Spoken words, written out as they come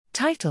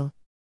Title: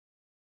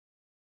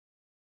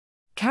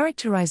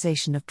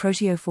 Characterization of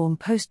proteoform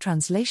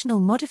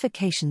post-translational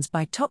modifications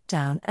by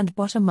top-down and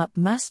bottom-up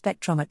mass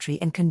spectrometry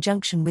in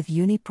conjunction with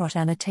UniProt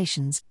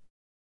annotations.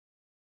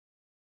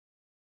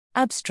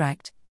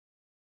 Abstract: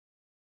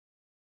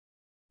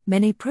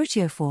 Many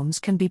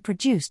proteoforms can be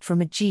produced from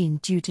a gene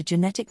due to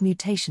genetic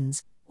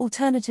mutations,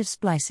 alternative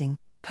splicing,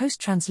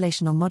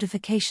 post-translational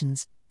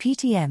modifications,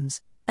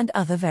 PTMs, and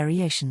other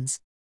variations.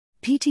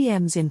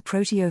 PTMs in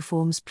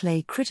proteoforms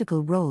play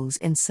critical roles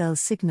in cell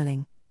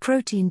signaling,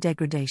 protein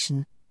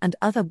degradation, and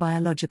other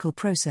biological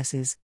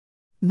processes.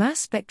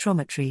 Mass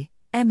spectrometry,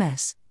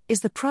 MS, is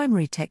the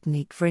primary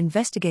technique for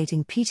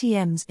investigating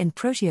PTMs in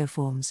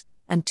proteoforms,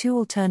 and two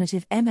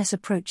alternative MS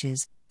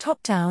approaches,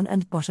 top-down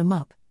and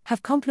bottom-up,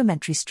 have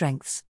complementary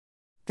strengths.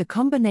 The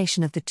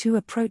combination of the two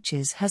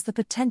approaches has the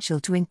potential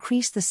to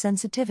increase the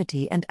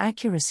sensitivity and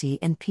accuracy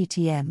in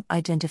PTM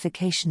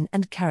identification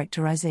and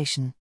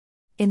characterization.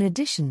 In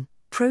addition,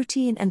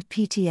 protein and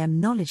PTM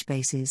knowledge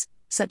bases,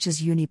 such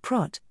as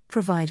UniProt,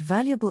 provide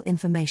valuable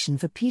information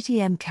for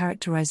PTM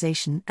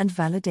characterization and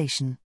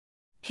validation.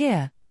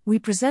 Here, we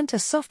present a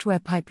software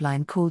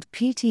pipeline called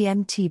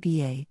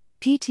PTM-TBA,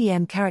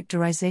 PTM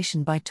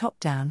Characterization by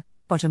Top-Down,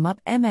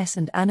 Bottom-Up MS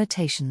and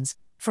Annotations,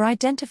 for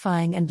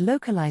identifying and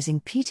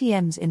localizing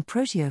PTMs in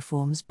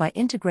proteoforms by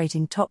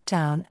integrating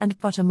top-down and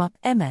bottom-up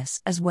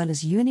MS as well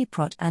as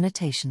UniProt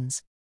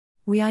annotations.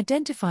 We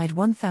identified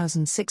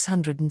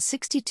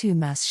 1,662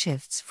 mass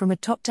shifts from a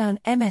top-down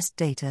MS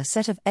data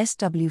set of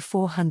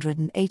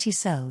SW480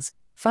 cells,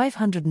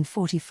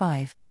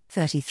 545,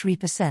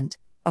 33%,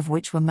 of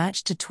which were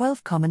matched to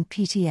 12 common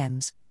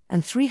PTMs,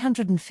 and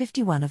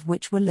 351 of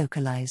which were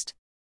localized.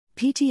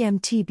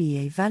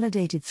 PTM-TBA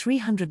validated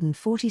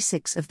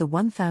 346 of the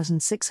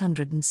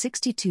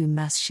 1,662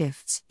 mass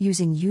shifts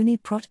using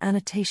UniProt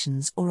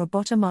annotations or a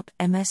bottom-up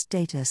MS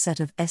data set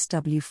of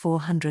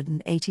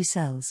SW480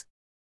 cells.